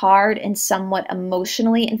very hard and somewhat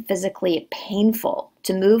emotionally and physically painful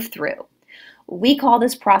to move through. We call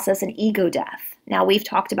this process an ego death. Now, we've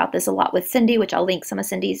talked about this a lot with Cindy, which I'll link some of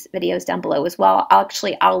Cindy's videos down below as well.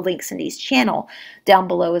 I'll link Cindy's channel down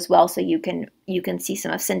below as well, so you can see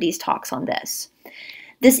some of Cindy's talks on this.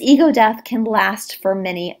 This ego death can last for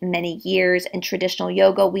many, many years. In traditional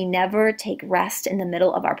yoga, we never take rest in the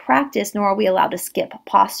middle of our practice, nor are we allowed to skip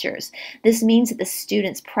postures. This means that the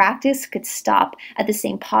student's practice could stop at the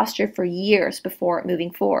same posture for years before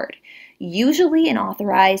moving forward. Usually, an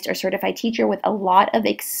authorized or certified teacher with a lot of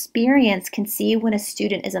experience can see when a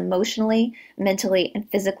student is emotionally, mentally, and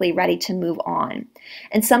physically ready to move on.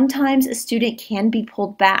 And sometimes a student can be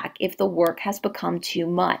pulled back if the work has become too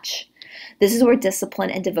much. This is where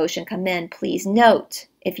discipline and devotion come in. Please note,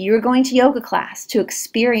 if you're going to yoga class to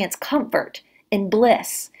experience comfort and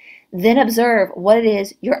bliss, then observe what it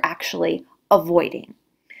is you're actually avoiding.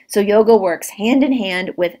 So yoga works hand in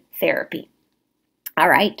hand with therapy. All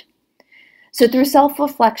right. So through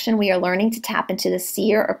self-reflection, we are learning to tap into the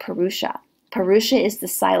seer or Purusha. Purusha is the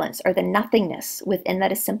silence or the nothingness within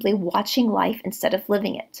that is simply watching life instead of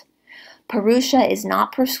living it. Purusha is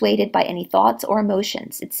not persuaded by any thoughts or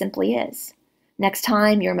emotions. It simply is. Next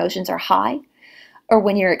time your emotions are high, or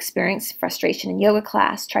when you're experiencing frustration in yoga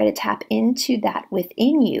class, try to tap into that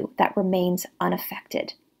within you that remains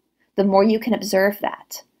unaffected. The more you can observe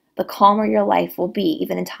that, the calmer your life will be,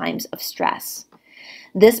 even in times of stress.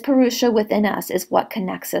 This Purusha within us is what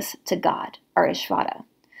connects us to God, our Ishvara.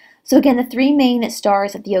 So again, the three main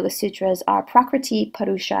stars of the Yoga Sutras are Prakriti,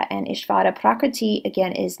 Purusha, and Ishvara. Prakriti,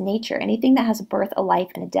 again, is nature, anything that has a birth, a life,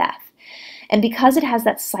 and a death. And because it has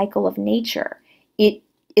that cycle of nature, it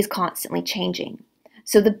is constantly changing.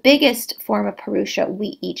 So the biggest form of Purusha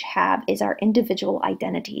we each have is our individual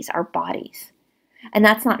identities, our bodies. And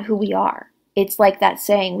that's not who we are. It's like that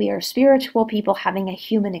saying, we are spiritual people having a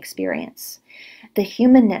human experience. The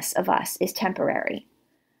humanness of us is temporary.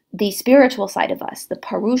 The spiritual side of us, the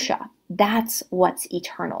Purusha, that's what's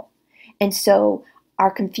eternal. And so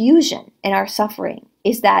our confusion and our suffering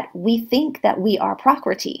is that we think that we are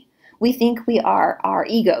Prakriti. We think we are our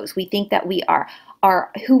egos. We think that we are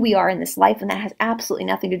who we are in this life, and that has absolutely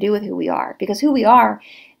nothing to do with who we are, because who we are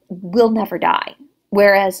will never die,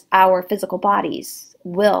 whereas our physical bodies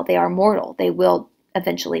will. They are mortal. They will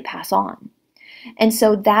eventually pass on. And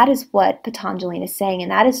so that is what Patanjali is saying, and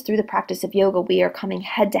that is through the practice of yoga, we are coming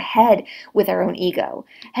head to head with our own ego,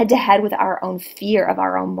 head to head with our own fear of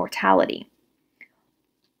our own mortality.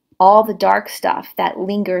 All the dark stuff that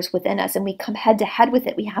lingers within us, and we come head to head with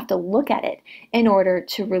it. We have to look at it in order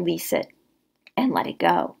to release it and let it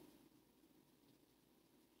go.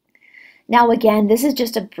 Now again, this is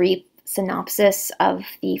just a brief synopsis of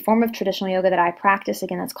the form of traditional yoga that I practice.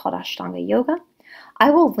 Again, that's called Ashtanga Yoga. I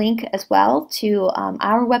will link as well to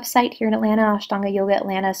our website here in Atlanta, Ashtanga Yoga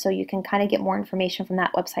Atlanta, so you can kind of get more information from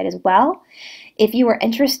that website as well. If you are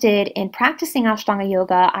interested in practicing Ashtanga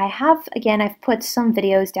Yoga, I've put some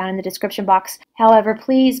videos down in the description box. However,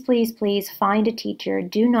 please, please, please find a teacher.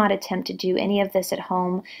 Do not attempt to do any of this at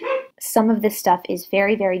home. Some of this stuff is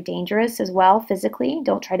very, very dangerous as well physically.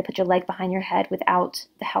 Don't try to put your leg behind your head without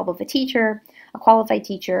the help of a teacher, a qualified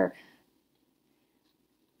teacher.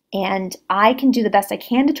 And I can do the best I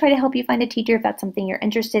can to try to help you find a teacher if that's something you're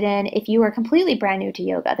interested in. If you are completely brand new to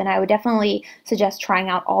yoga, then I would definitely suggest trying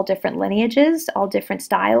out all different lineages, all different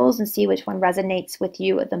styles, and see which one resonates with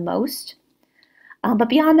you the most. But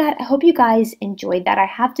beyond that, I hope you guys enjoyed that. I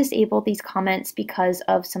have disabled these comments because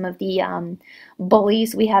of some of the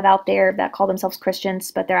bullies we have out there that call themselves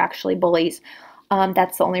Christians, but they're actually bullies.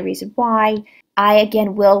 That's the only reason why. I,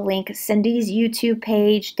 again, will link Cindy's YouTube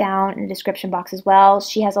page down in the description box as well.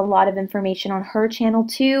 She has a lot of information on her channel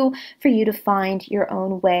too for you to find your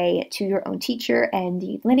own way to your own teacher and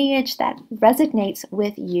the lineage that resonates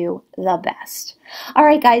with you the best. All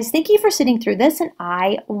right, guys, thank you for sitting through this, and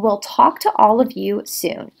I will talk to all of you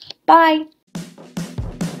soon. Bye.